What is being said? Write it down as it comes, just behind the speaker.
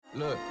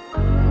Look,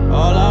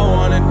 all I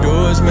wanna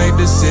do is make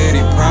the city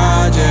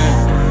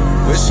project.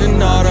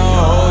 Wishing all the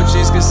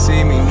OGs could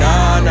see me,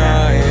 yeah.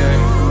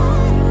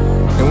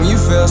 And when you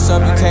feel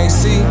something you can't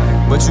see,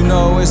 but you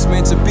know it's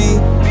meant to be,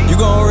 you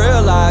gon'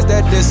 realize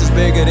that this is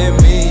bigger than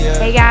me, yeah.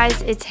 Hey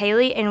guys, it's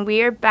Haley, and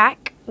we are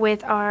back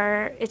with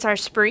our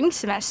spring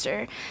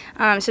semester.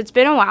 So it's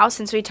been a while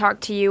since we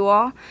talked to you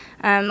all.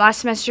 Last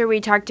semester we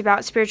talked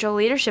about spiritual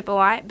leadership a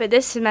lot, but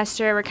this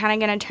semester we're kind of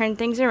going to turn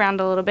things around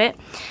a little bit.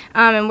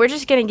 And we're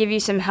just going to give you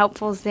some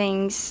helpful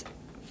things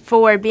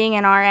for being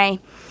an RA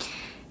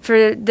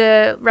for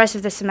the rest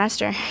of the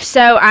semester.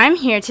 So I'm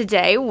here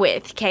today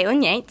with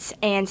Caitlin Yates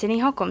and Sydney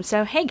Holcomb.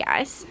 So hey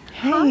guys.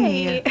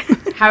 Hey.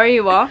 Hi. How are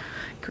you all?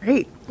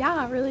 Great.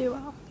 Yeah, really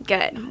well.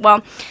 Good.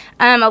 Well,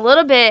 a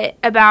little bit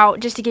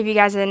about, just to give you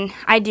guys an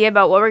idea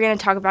about what we're going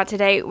to talk about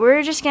today,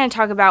 we're just going to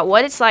talk about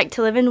what it's like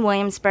to live in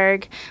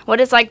Williamsburg,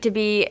 what it's like to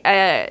be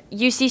a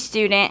UC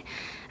student,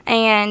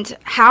 and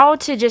how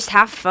to just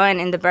have fun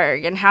in the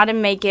Burg, and how to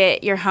make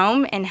it your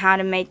home, and how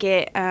to make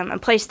it a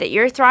place that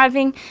you're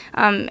thriving,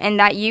 and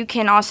that you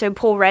can also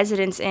pull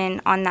residents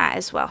in on that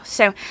as well.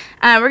 So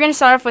we're going to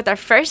start off with our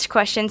first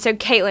question. So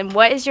Caitlin,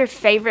 what is your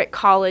favorite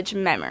college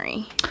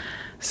memory?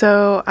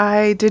 So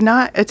I did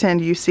not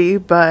attend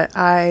UC, but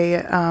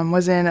I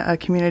was in a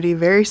community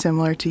very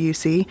similar to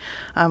UC.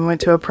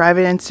 Went to a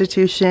private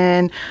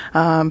institution,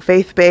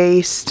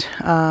 faith-based,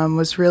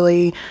 was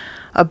really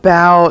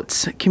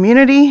about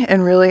community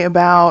and really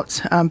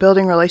about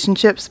building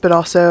relationships, but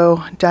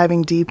also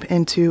diving deep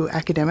into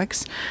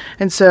academics.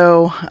 And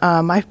so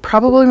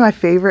probably my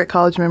favorite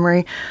college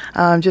memory,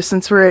 just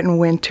since we're in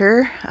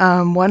winter,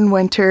 one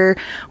winter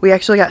we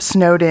actually got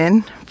snowed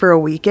in for a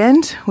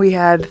weekend. We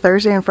had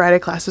Thursday and Friday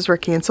classes were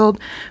canceled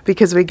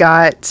because we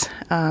got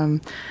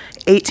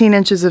 18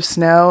 inches of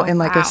snow in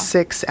like a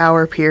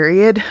 6-hour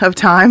period of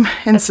time.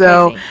 And That's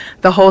so crazy.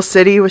 The whole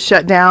city was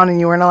shut down, and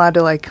you weren't allowed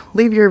to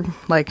leave your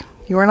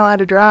you weren't allowed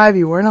to drive,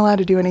 you weren't allowed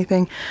to do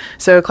anything.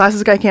 So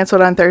classes got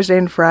canceled on Thursday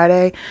and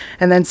Friday,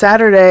 and then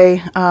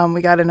Saturday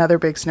we got another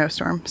big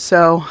snowstorm.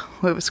 So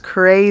it was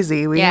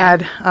crazy. We have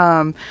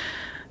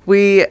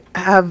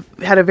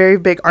had a very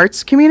big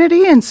arts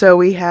community, and so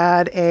we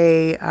had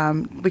a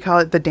we call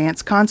it the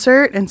dance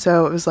concert, and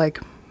so it was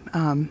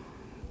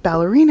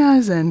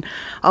ballerinas and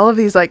all of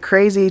these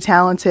crazy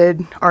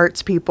talented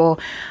arts people,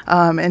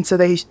 and so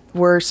they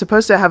were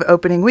supposed to have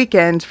opening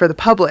weekend for the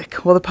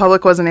public. Well, the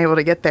public wasn't able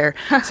to get there,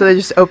 so they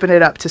just opened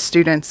it up to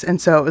students, and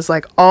so it was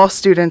all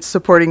students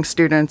supporting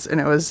students, and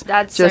it was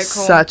just so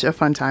cool. Such a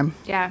fun time.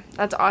 Yeah,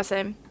 that's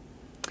awesome.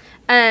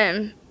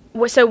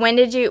 So when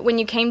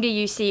you came to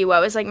UC,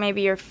 what was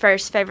maybe your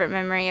first favorite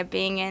memory of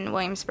being in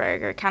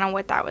Williamsburg, or kind of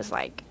what that was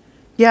like?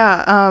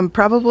 Yeah,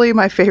 probably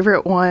my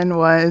favorite one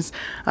was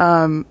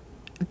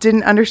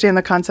didn't understand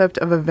the concept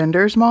of a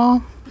vendor's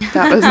mall.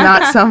 That was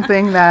not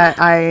something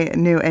that I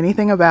knew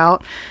anything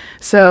about.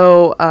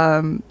 So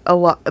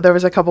there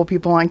was a couple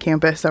people on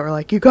campus that were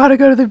like, you got to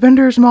go to the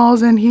vendor's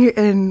malls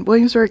in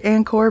Williamsburg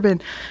and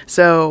Corbin.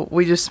 So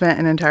we just spent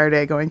an entire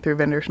day going through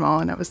vendor's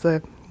mall, and it was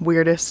the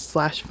weirdest /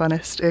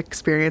 funnest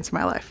experience of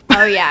my life.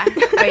 Oh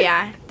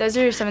yeah. Those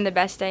are some of the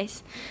best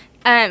days.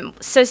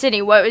 So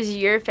Sydney, what was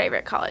your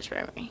favorite college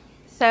memory?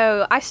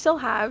 So I still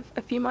have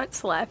a few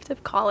months left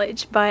of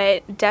college,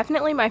 but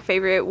definitely my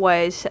favorite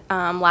was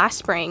last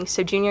spring,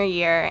 so junior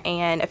year,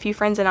 and a few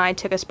friends and I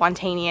took a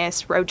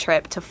spontaneous road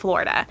trip to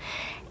Florida,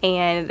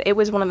 and it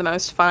was one of the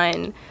most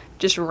fun,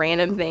 just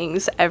random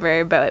things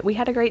ever, but we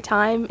had a great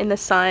time in the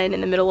sun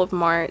in the middle of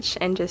March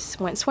and just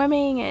went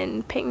swimming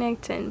and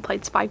picnicked and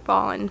played spike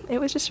ball, and it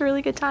was just a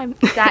really good time.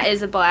 That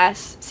is a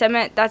blast. So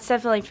that's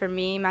definitely for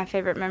me. My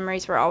favorite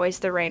memories were always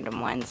the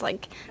random ones,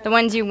 the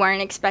ones you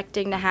weren't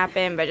expecting to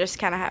happen, but just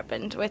kind of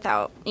happened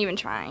without even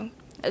trying.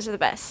 Those are the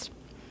best.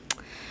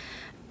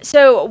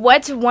 So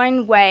what's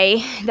one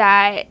way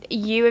that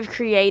you have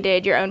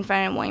created your own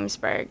fun in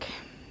Williamsburg?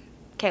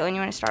 Caitlin,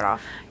 you want to start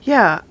off?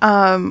 Yeah,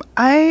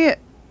 I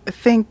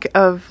think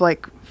of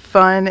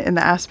fun in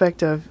the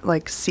aspect of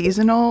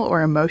seasonal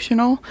or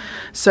emotional.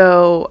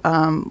 So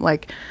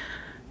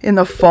in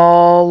the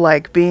fall,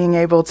 being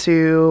able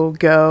to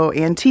go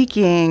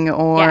antiquing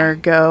or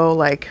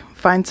go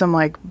find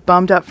some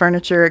bummed up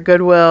furniture at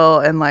Goodwill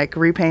and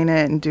repaint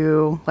it and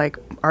do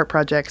art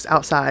projects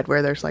outside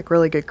where there's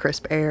really good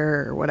crisp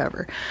air or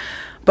whatever.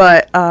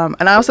 But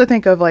and I also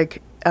think of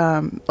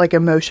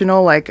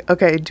emotional,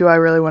 okay, do I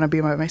really want to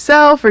be by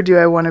myself, or do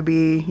I want to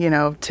be,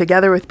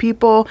 together with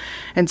people?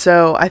 And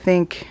so I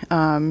think,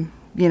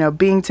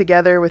 being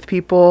together with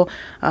people,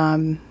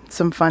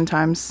 some fun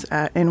times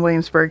in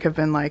Williamsburg have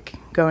been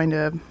going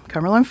to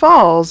Cumberland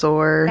Falls,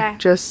 or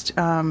just,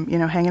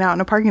 hanging out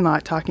in a parking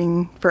lot,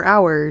 talking for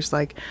hours,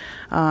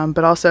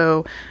 but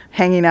also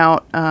hanging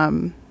out,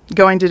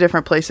 going to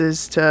different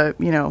places to,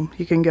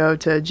 you can go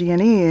to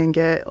G&E and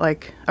get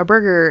a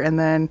burger, and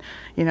then,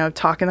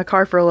 talk in the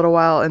car for a little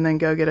while, and then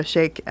go get a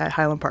shake at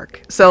Highland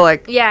Park. So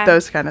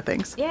those kind of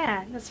things.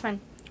 Yeah, that's fun.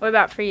 What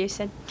about for you,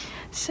 Sid?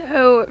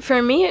 So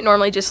for me, it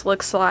normally just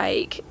looks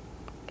like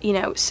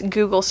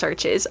Google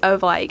searches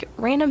of like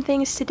random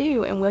things to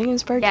do in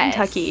Williamsburg, Yes.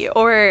 Kentucky.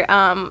 Or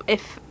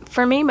if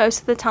for me,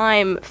 most of the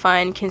time,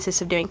 fun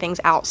consists of doing things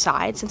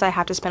outside since I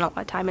have to spend a lot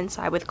of time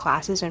inside with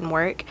classes and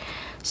work.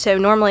 So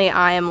normally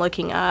I am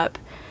looking up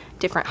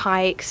different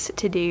hikes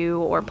to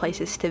do or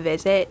places to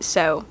visit.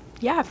 So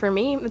yeah, for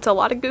me, it's a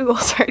lot of Google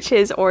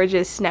searches or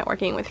just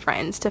networking with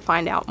friends to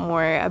find out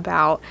more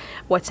about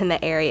what's in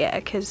the area,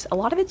 because a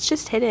lot of it's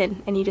just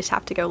hidden and you just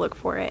have to go look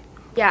for it.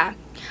 Yeah,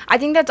 I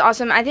think that's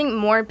awesome. I think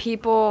more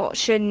people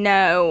should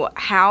know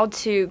how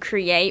to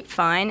create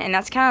fun, and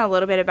that's kind of a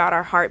little bit about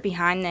our heart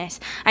behind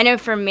this. I know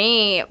for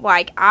me,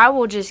 like, I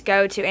will just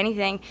go to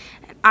anything.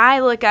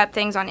 I look up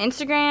things on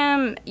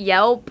Instagram,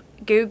 Yelp,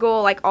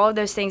 Google, like all of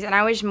those things, and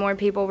I wish more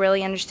people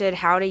really understood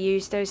how to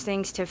use those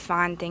things to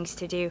find things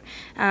to do.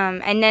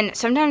 And then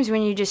sometimes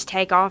when you just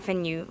take off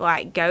and you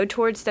like go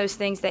towards those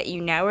things that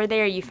you know are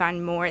there, you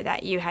find more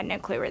that you had no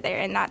clue were there,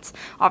 and that's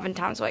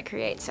oftentimes what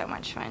creates so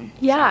much fun.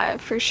 Yeah,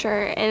 for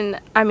sure. And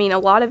I mean, a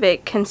lot of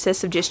it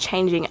consists of just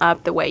changing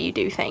up the way you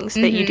do things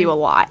that you do a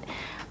lot.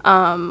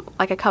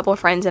 Like a couple of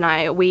friends and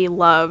I, we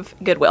love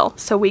Goodwill,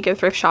 so we go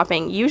thrift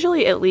shopping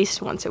usually at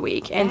least once a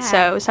week. And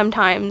so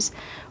sometimes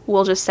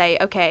we'll just say,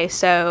 okay,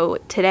 so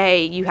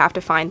today you have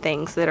to find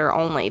things that are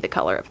only the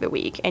color of the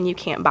week, and you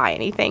can't buy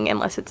anything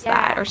unless it's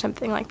that or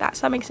something like that.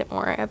 So that makes it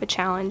more of a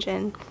challenge,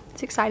 and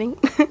it's exciting.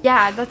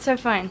 Yeah, that's so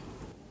fun.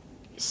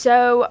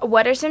 So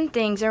what are some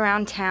things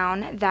around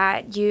town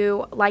that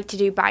you like to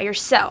do by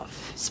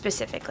yourself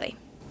specifically?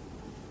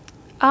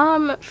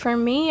 For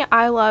me,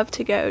 I love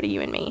to go to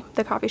You and Me,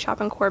 the coffee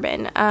shop in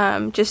Corbin.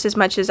 Just as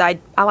much as I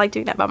like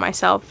doing that by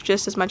myself,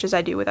 just as much as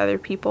I do with other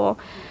people.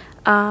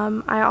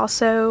 I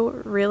also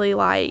really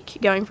like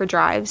going for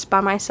drives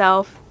by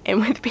myself and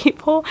with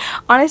people.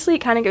 Honestly, it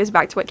kind of goes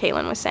back to what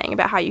Caitlin was saying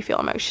about how you feel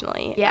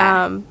emotionally.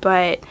 Yeah.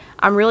 But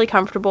I'm really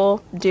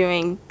comfortable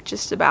doing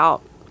just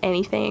about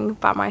anything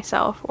by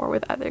myself or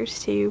with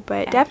others too.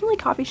 But definitely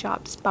coffee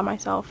shops by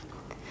myself.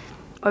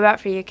 What about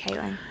for you,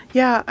 Caitlin?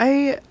 Yeah,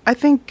 I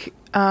think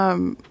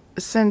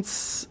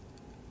since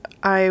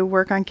I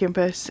work on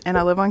campus and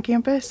I live on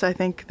campus, I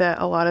think that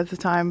a lot of the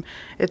time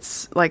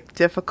it's like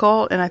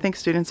difficult, and I think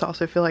students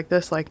also feel like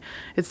this, like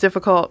it's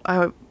difficult.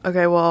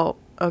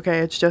 Okay,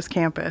 it's just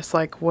campus.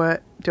 Like,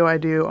 what do I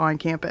do on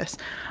campus?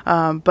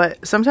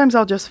 But sometimes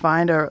I'll just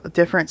find a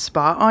different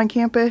spot on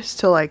campus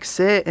to like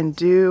sit and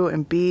do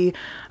and be.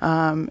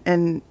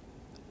 And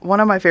one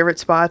of my favorite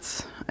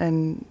spots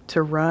and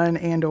to run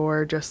and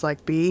or just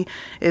like be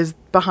is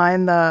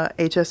behind the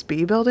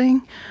HSB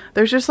building.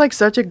 There's just like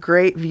such a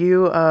great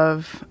view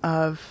of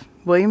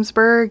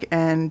Williamsburg,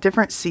 and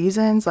different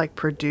seasons like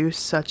produce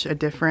such a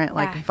different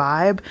like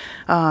vibe.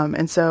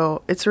 And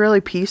so it's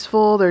really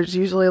peaceful. There's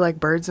usually like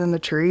birds in the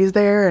trees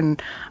there.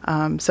 And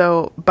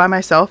so by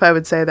myself, I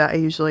would say that I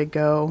usually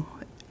go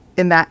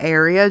in that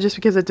area just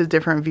because it's a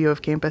different view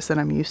of campus than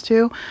I'm used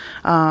to.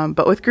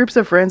 But with groups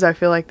of friends, I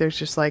feel like there's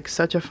just like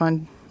such a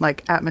fun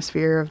like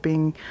atmosphere of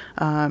being,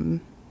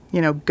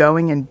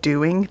 going and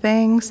doing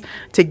things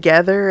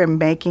together and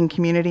making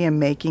community and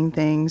making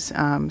things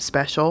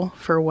special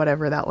for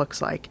whatever that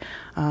looks like.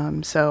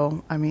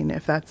 So, I mean,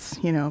 if that's,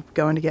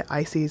 going to get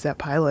ices at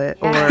Pilot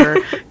or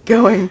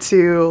going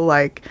to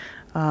like,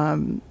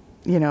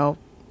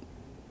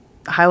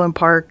 Highland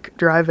Park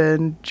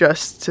drive-in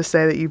just to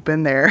say that you've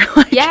been there.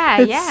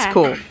 It's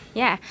cool.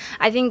 Yeah,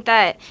 I think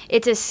that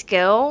it's a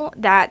skill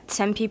that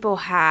some people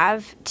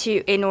have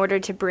in order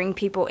to bring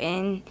people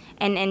in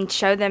and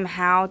show them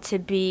how to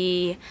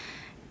be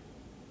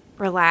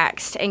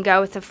relaxed and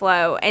go with the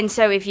flow. And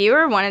so if you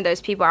are one of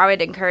those people, I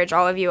would encourage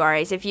all of you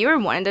RAs, if you are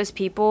one of those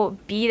people,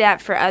 be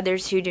that for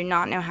others who do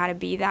not know how to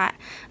be that.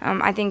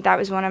 I think that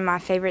was one of my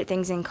favorite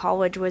things in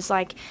college was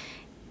like,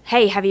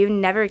 hey, have you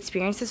never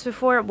experienced this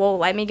before? Well,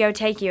 let me go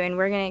take you, and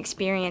we're going to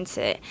experience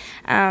it.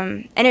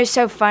 And it was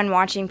so fun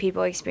watching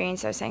people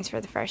experience those things for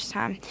the first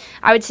time.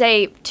 I would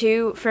say,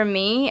 too, for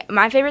me,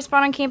 my favorite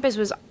spot on campus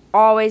was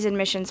always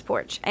Admissions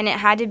Porch, and it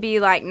had to be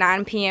like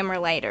 9 p.m. or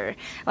later.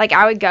 Like,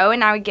 I would go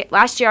and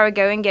last year I would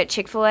go and get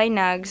Chick-fil-A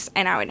nugs,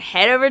 and I would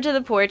head over to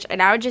the porch,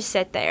 and I would just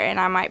sit there, and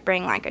I might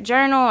bring like a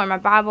journal or my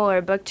Bible or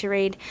a book to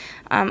read,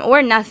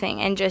 or nothing,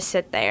 and just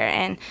sit there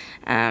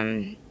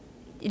and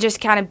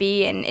just kind of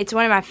be, and it's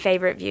one of my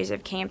favorite views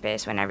of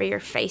campus whenever you're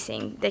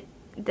facing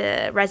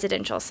the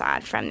residential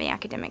side from the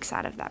academic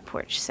side of that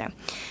porch. So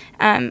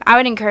I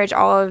would encourage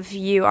all of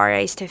you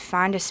RAs to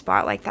find a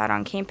spot like that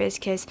on campus,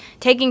 because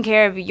taking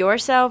care of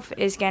yourself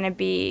is going to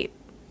be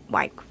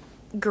like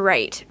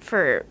great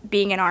for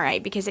being an RA,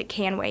 because it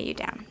can weigh you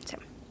down. So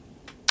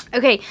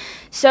okay,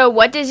 so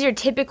what does your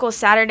typical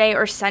Saturday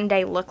or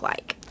Sunday look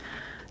like?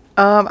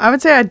 I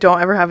would say I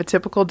don't ever have a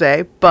typical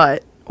day,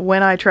 but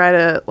when I try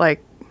to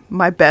like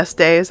my best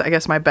days, I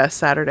guess my best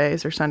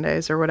Saturdays or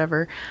Sundays or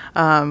whatever,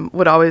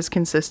 would always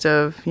consist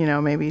of,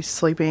 maybe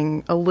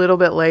sleeping a little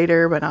bit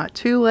later, but not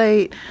too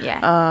late.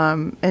 Yeah.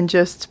 And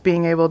just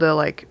being able to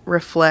like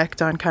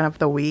reflect on kind of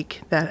the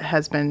week that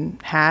has been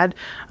had.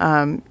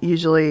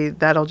 Usually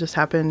that'll just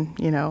happen,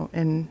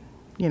 in,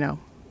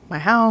 my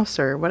house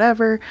or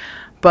whatever.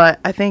 But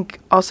I think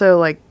also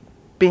like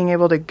being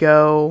able to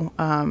go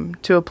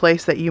to a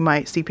place that you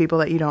might see people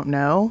that you don't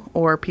know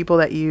or people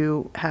that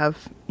you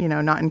have,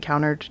 not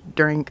encountered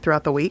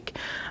throughout the week.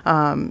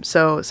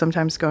 So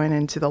sometimes going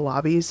into the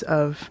lobbies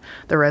of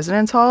the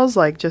residence halls,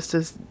 like just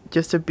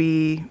to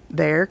be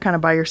there kind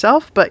of by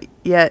yourself, but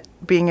yet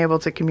being able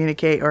to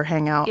communicate or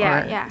hang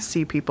out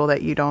see people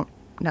that you don't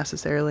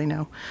necessarily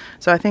know.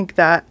 So I think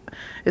that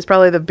is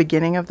probably the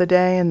beginning of the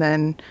day, and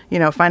then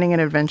finding an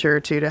adventure or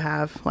two to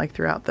have like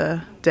throughout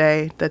the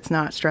day that's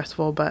not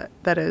stressful, but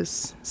that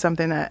is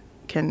something that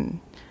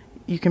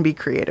you can be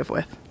creative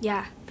with.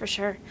 Yeah, for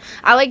sure.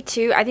 I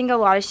think a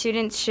lot of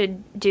students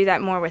should do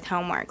that more with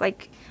homework.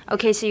 Like,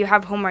 okay, so you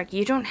have homework.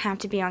 You don't have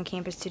to be on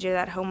campus to do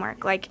that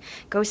homework. Like,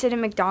 go sit at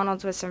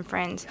McDonald's with some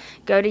friends.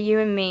 Go to You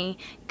and Me.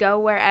 Go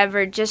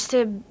wherever, just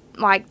to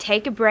like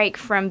take a break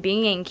from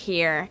being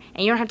here.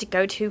 And you don't have to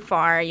go too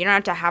far. You don't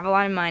have to have a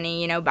lot of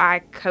money. Buy a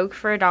Coke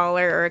for $1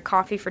 or a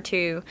coffee for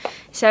 $2.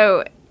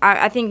 So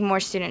I think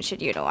more students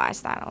should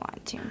utilize that a lot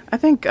too. I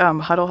think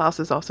Huddle House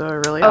is also a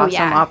really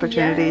awesome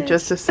opportunity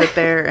just to sit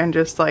there and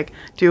just like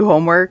do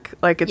homework.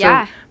 Like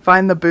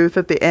find the booth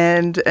at the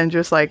end and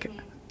just like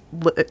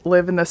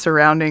live in the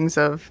surroundings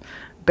of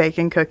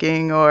bacon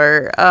cooking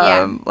or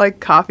like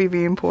coffee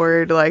being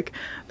poured. Like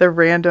the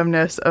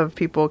randomness of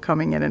people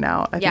coming in and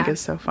out I think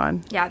is so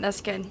fun. Yeah, that's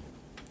good.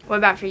 What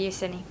about for you,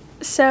 Sydney?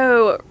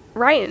 So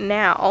right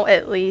now,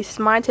 at least,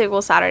 my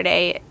typical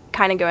Saturday,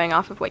 kind of going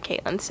off of what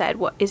Caitlin said,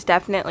 is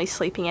definitely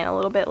sleeping in a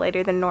little bit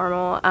later than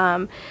normal.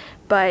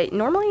 But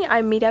normally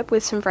I meet up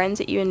with some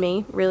friends at You and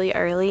Me really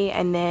early,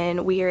 and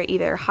then we are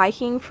either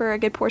hiking for a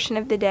good portion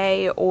of the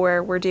day,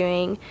 or we're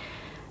doing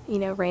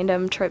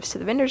random trips to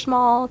the Vendors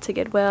Mall, to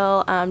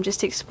Goodwill,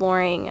 just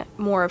exploring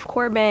more of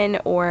Corbin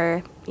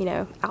or,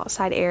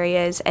 outside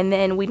areas. And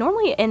then we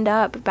normally end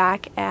up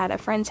back at a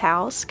friend's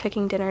house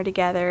cooking dinner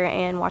together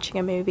and watching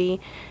a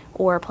movie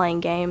or playing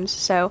games.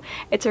 So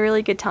it's a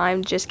really good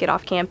time to just get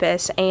off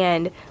campus,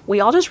 and we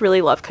all just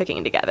really love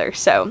cooking together.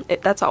 So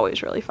that's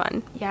always really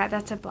fun. Yeah,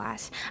 that's a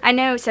blast. I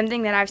know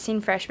something that I've seen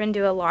freshmen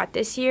do a lot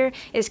this year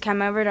is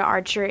come over to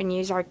Archer and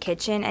use our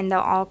kitchen, and they'll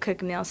all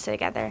cook meals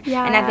together.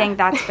 Yeah. And I think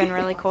that's been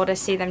really cool to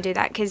see them do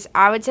that, because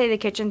I would say the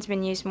kitchen's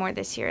been used more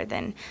this year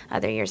than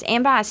other years,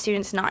 and by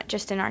students, not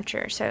just in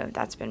Archer. So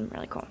that's been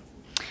really cool.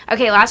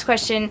 Okay, last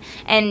question,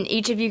 and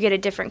each of you get a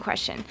different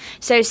question.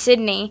 So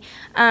Sydney,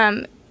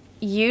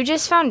 you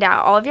just found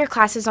out all of your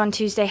classes on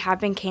Tuesday have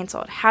been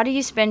canceled. How do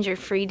you spend your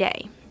free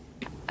day?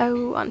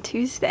 Oh, on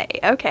Tuesday.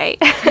 Okay.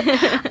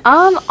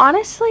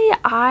 Honestly,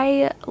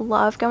 I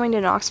love going to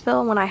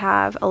Knoxville when I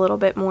have a little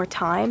bit more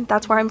time.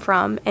 That's where I'm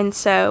from. And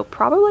so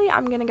probably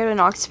I'm going to go to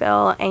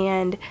Knoxville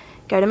and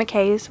go to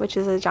McKay's, which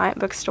is a giant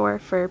bookstore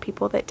for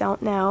people that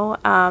don't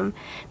know,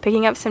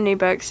 picking up some new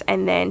books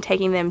and then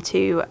taking them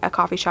to a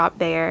coffee shop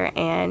there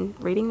and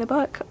reading the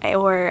book,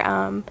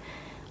 or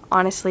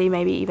honestly,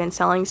 maybe even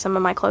selling some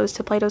of my clothes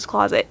to Plato's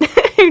Closet.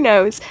 Who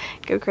knows?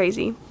 Go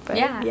crazy. But,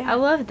 yeah, I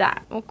love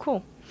that. Well,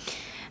 cool.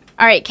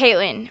 All right,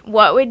 Caitlin,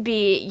 what would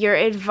be your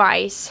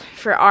advice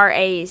for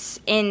RAs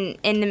in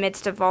the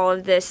midst of all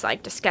of this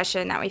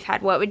discussion that we've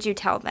had? What would you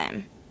tell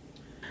them?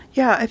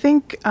 Yeah, I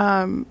think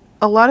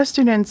a lot of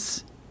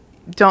students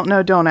don't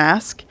know, don't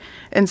ask.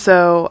 And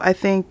so I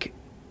think,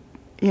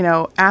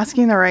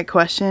 asking the right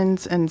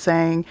questions and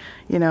saying,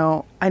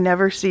 I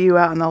never see you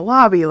out in the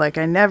lobby. Like,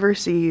 I never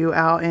see you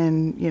out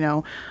in,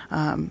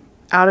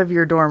 out of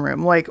your dorm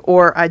room. Like,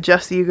 or I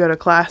just see you go to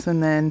class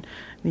and then,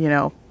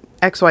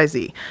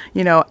 XYZ.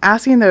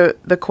 Asking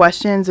the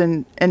questions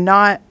and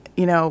not,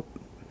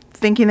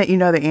 thinking that you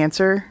know the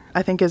answer,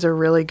 I think is a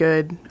really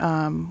good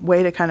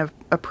way to kind of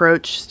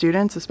approach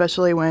students,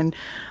 especially when,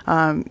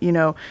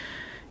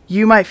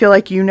 you might feel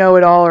like you know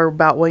it all or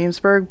about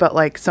Williamsburg,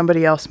 but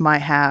somebody else might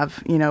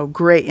have,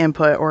 great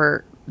input,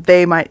 or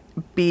they might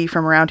be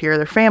from around here,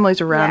 their family's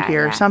around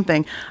here or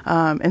something.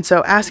 And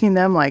so asking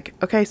them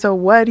okay, so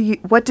what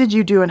did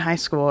you do in high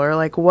school?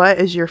 Or what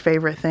is your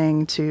favorite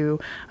thing to,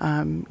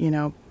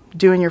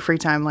 do in your free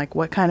time?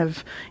 What kind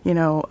of,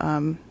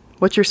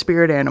 what's your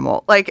spirit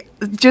animal?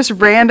 Just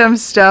random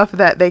stuff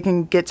that they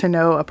can get to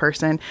know a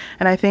person.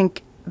 And I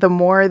think the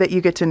more that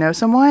you get to know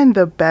someone,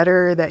 the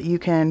better that you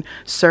can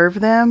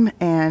serve them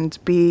and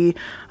be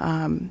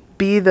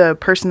the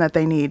person that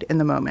they need in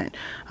the moment.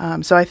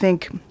 So I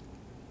think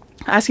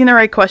asking the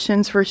right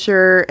questions for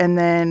sure, and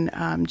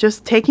then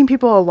just taking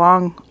people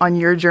along on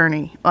your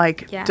journey.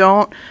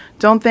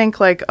 Don't think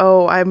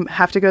I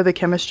have to go to the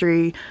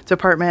chemistry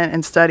department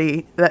and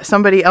study. That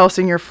somebody else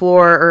in your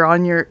floor or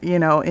on your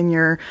in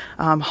your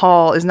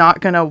hall is not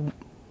going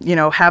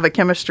to have a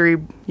chemistry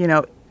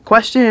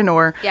question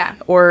or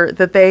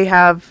that they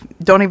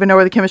don't even know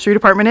where the chemistry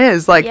department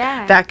is.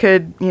 That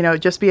could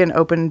just be an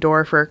open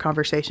door for a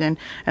conversation.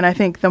 And I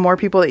think the more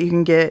people that you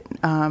can get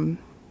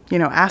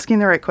asking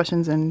the right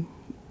questions and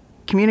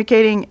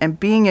communicating and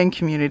being in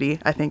community,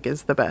 I think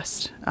is the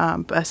best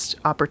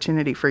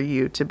opportunity for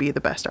you to be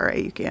the best RA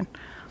you can.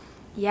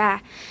 Yeah.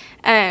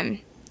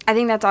 I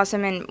think that's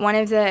awesome, and one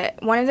of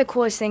the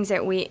coolest things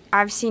that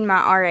I've seen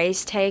my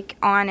RAs take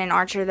on in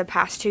Archer the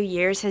past 2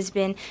 years has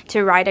been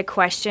to write a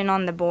question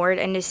on the board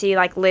and to see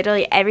like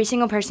literally every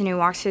single person who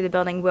walks through the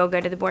building will go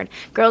to the board.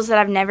 Girls that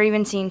I've never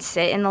even seen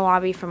sit in the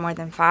lobby for more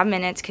than 5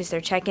 minutes because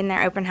they're checking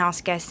their open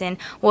house guests in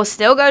will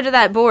still go to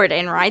that board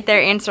and write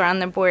their answer on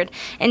the board.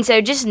 And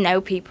so just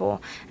know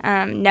people,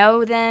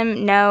 know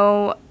them,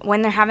 know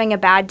when they're having a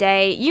bad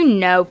day. You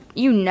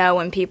know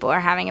when people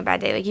are having a bad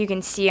day, like you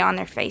can see on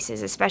their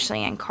faces,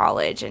 especially in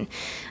college. And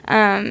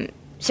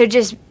so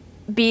just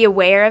be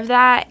aware of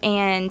that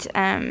and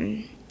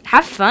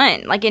have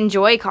fun, like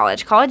enjoy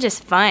college. College is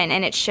fun,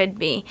 and it should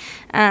be.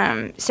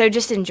 So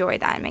just enjoy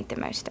that and make the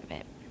most of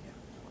it.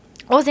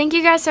 Well, thank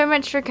you guys so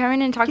much for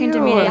coming and talking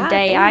to me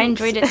today. I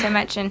enjoyed it so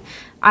much, and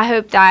I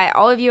hope that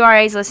all of you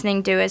RAs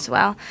listening do as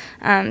well.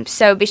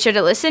 So be sure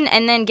to listen,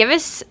 and then give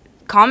us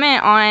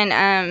comment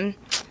on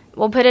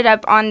we'll put it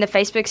up on the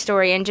Facebook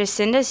story, and just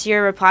send us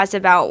your replies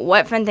about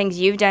what fun things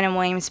you've done in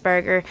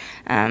Williamsburg, or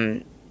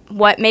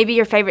what maybe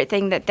your favorite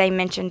thing that they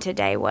mentioned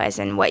today was,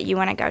 and what you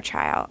want to go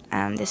try out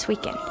this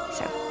weekend.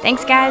 So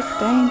thanks, guys.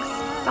 Thanks.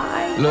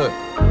 Bye. Look,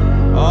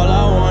 all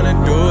I wanna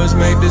do is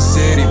make the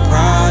city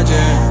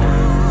project.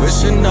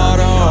 Wishing all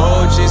the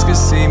OGs could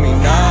see me,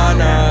 nah,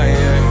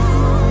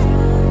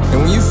 yeah.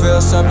 And when you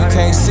feel something you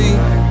can't see,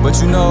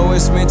 but you know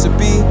it's meant to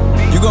be,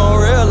 you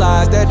gon'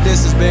 realize that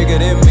this is bigger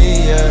than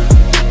me, yeah.